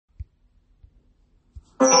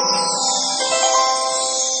Hey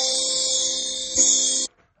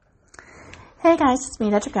guys, it's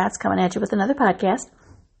me, Dr. Katz, coming at you with another podcast.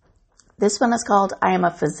 This one is called, I Am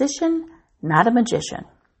a Physician, Not a Magician.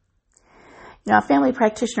 You know, a family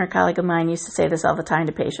practitioner colleague of mine used to say this all the time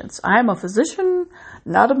to patients. I am a physician,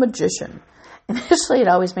 not a magician. Initially, it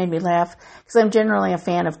always made me laugh because I'm generally a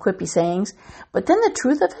fan of quippy sayings, but then the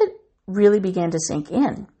truth of it really began to sink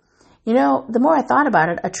in. You know, the more I thought about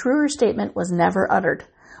it, a truer statement was never uttered.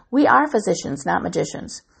 We are physicians, not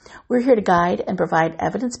magicians. We're here to guide and provide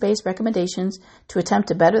evidence-based recommendations to attempt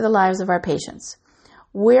to better the lives of our patients.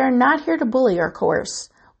 We're not here to bully or coerce.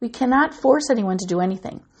 We cannot force anyone to do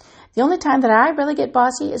anything. The only time that I really get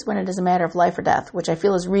bossy is when it is a matter of life or death, which I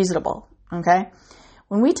feel is reasonable, okay?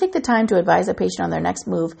 When we take the time to advise a patient on their next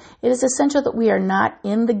move, it is essential that we are not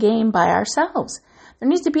in the game by ourselves. There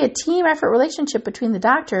needs to be a team effort relationship between the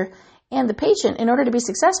doctor and the patient in order to be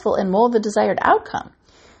successful and mold the desired outcome.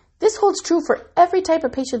 This holds true for every type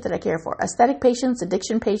of patient that I care for. Aesthetic patients,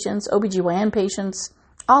 addiction patients, OBGYN patients,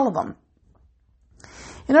 all of them.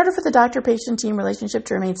 In order for the doctor-patient team relationship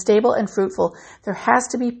to remain stable and fruitful, there has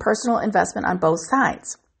to be personal investment on both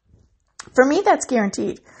sides. For me, that's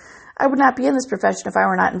guaranteed. I would not be in this profession if I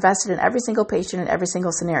were not invested in every single patient in every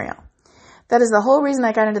single scenario. That is the whole reason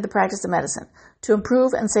I got into the practice of medicine, to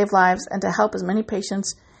improve and save lives and to help as many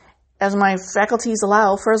patients as my faculties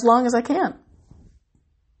allow for as long as I can.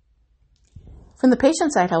 From the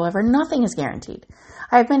patient side, however, nothing is guaranteed.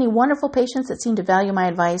 I have many wonderful patients that seem to value my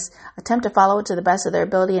advice, attempt to follow it to the best of their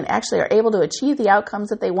ability, and actually are able to achieve the outcomes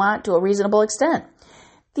that they want to a reasonable extent.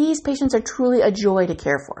 These patients are truly a joy to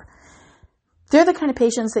care for. They're the kind of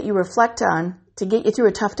patients that you reflect on to get you through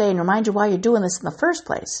a tough day and remind you why you're doing this in the first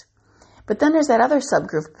place. But then there's that other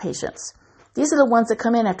subgroup of patients. These are the ones that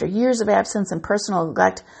come in after years of absence and personal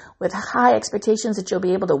neglect with high expectations that you'll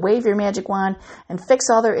be able to wave your magic wand and fix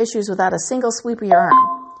all their issues without a single sweep of your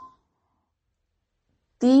arm.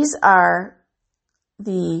 These are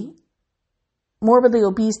the morbidly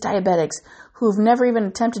obese diabetics who've never even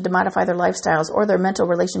attempted to modify their lifestyles or their mental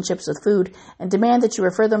relationships with food and demand that you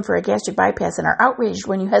refer them for a gastric bypass and are outraged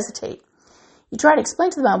when you hesitate. You try to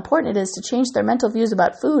explain to them how important it is to change their mental views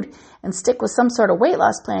about food and stick with some sort of weight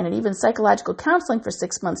loss plan and even psychological counseling for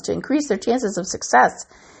 6 months to increase their chances of success.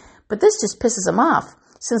 But this just pisses them off,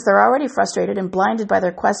 since they're already frustrated and blinded by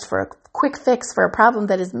their quest for a quick fix for a problem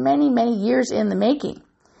that is many, many years in the making.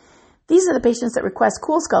 These are the patients that request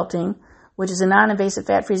cool sculpting, which is a non-invasive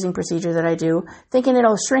fat freezing procedure that I do, thinking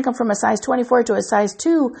it'll shrink them from a size 24 to a size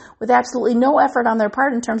 2 with absolutely no effort on their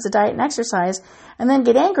part in terms of diet and exercise, and then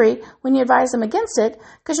get angry when you advise them against it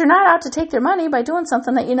because you're not out to take their money by doing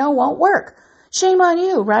something that you know won't work. Shame on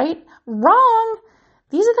you, right? Wrong!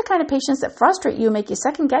 These are the kind of patients that frustrate you, make you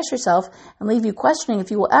second-guess yourself, and leave you questioning if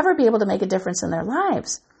you will ever be able to make a difference in their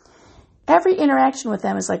lives. Every interaction with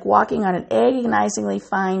them is like walking on an agonizingly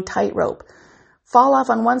fine tightrope. Fall off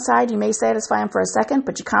on one side, you may satisfy them for a second,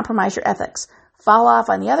 but you compromise your ethics. Fall off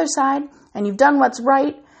on the other side, and you've done what's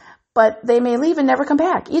right, but they may leave and never come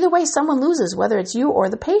back. Either way, someone loses, whether it's you or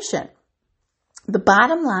the patient. The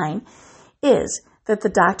bottom line is that the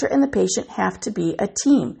doctor and the patient have to be a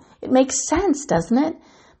team. It makes sense, doesn't it?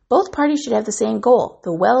 Both parties should have the same goal,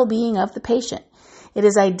 the well-being of the patient. It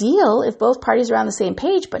is ideal if both parties are on the same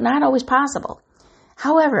page, but not always possible.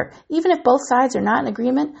 However, even if both sides are not in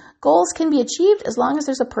agreement, goals can be achieved as long as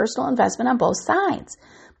there's a personal investment on both sides.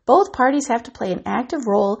 Both parties have to play an active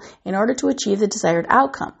role in order to achieve the desired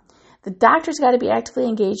outcome. The doctor's got to be actively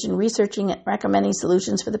engaged in researching and recommending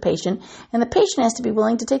solutions for the patient, and the patient has to be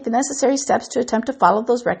willing to take the necessary steps to attempt to follow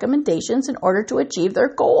those recommendations in order to achieve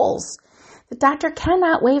their goals. The doctor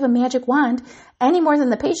cannot wave a magic wand any more than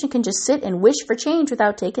the patient can just sit and wish for change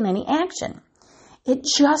without taking any action. It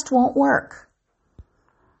just won't work.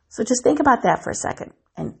 So just think about that for a second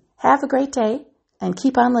and have a great day and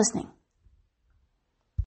keep on listening.